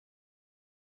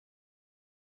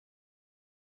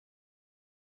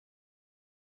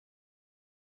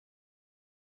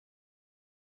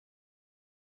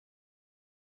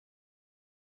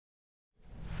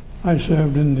I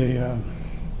served in the,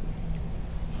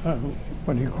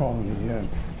 what do you call it, the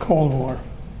Cold War.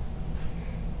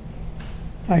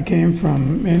 I came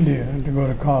from India to go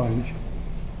to college,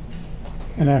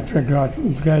 and after I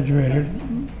graduated,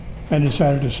 I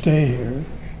decided to stay here,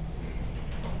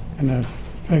 and I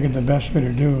figured the best way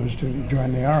to do was to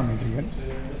join the Army to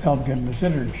help get my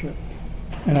citizenship,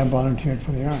 and I volunteered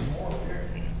for the Army.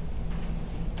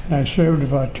 And I served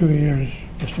about 2 years,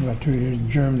 just about 2 years in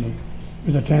Germany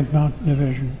with the 10th Mountain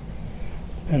Division,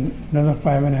 and another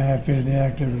 5.5 years in the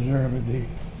active reserve with the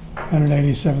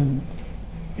 187th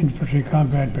Infantry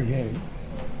Combat Brigade.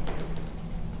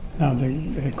 Now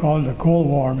they called it the Cold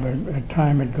War, but at the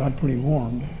time it got pretty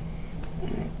warm.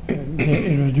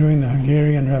 It was during the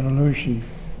Hungarian Revolution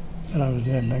that I was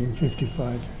there back in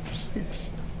 55, 56.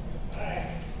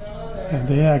 And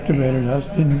they activated us,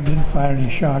 didn't fire any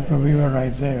shots, but we were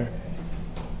right there.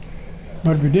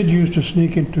 But we did used to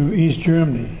sneak into East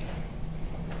Germany,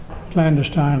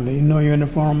 clandestinely, no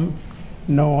uniform,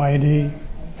 no ID,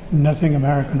 nothing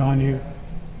American on you.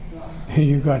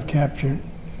 You got captured,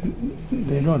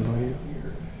 they don't know you.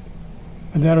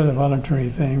 And that was a voluntary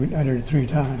thing. I did it 3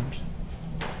 times.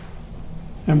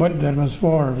 And what that was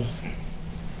for was,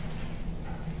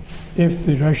 if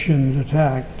the Russians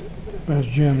attacked West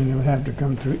Germany, they would have to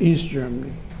come through East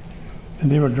Germany.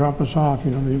 And they would drop us off,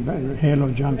 you know, halo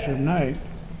jumps at night,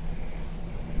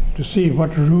 to see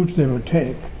what routes they would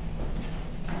take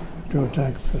to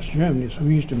attack West Germany. So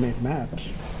we used to make maps.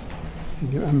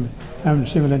 I'm a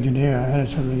civil engineer. I had a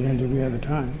civil engineering degree at the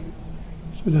time.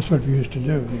 So that's what we used to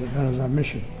do. That was our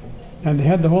mission. And they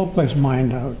had the whole place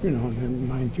mined out, you know, the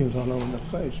minefields all over the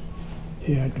place.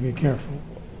 You had to be careful.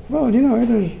 Well, you know, it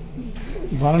was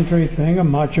a voluntary thing, a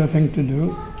macho thing to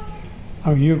do.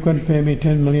 I mean, you couldn't pay me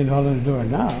 $10 million to do it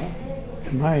now.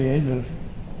 At my age,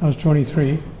 I was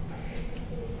 23.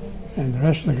 And the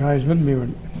rest of the guys with me were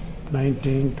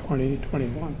 19, 20,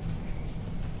 21.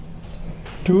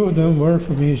 2 of them were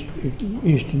from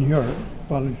Eastern Europe,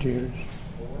 volunteers.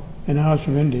 And I was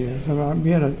from India. So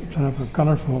we had a sort of a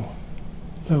colorful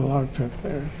little outfit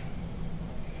there.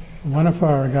 One of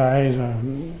our guys,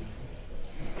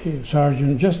 he was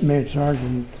Sergeant, just made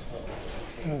Sergeant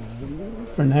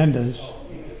Fernandez.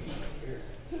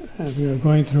 And we were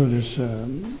going through this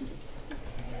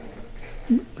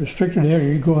restricted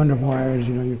area. You go under wires,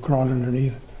 you know, you crawl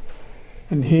underneath.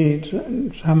 And he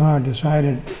somehow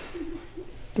decided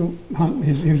he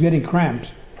was getting cramps.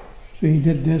 So he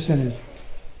did this and his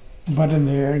butt in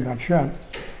the air and got shot.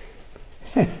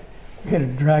 We had to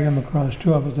drag him across,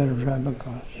 2 of us had to drag him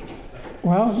across.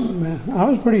 Well, I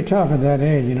was pretty tough at that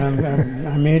age, you know.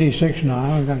 I'm 86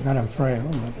 now, I'm kind of frail.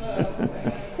 But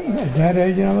at that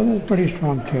age, you know, I was a pretty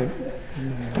strong kid.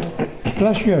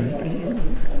 Plus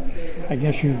I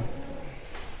guess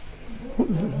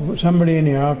somebody in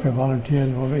the outfit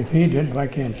volunteered. Well, if he did, why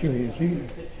can't you?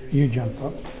 You jump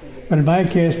up. But in my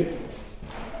case,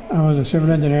 I was a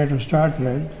civil engineer to start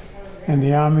with, and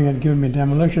the Army had given me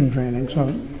demolition training,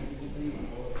 so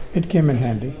it came in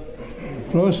handy.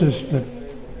 The closest that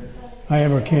I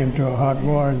ever came to a hot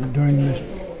war during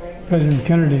President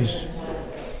Kennedy's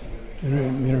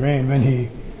reign, when he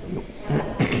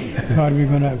thought we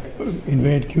were going to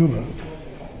invade Cuba,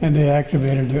 and they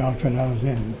activated the outfit I was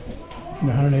in,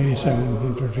 the 187th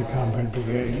Infantry Combat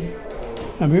Brigade,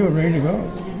 and we were ready to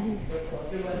go.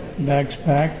 Bags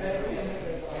packed,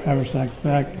 haversacks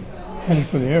packed, headed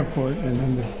for the airport, and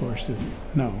then of course,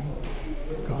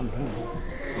 gone down.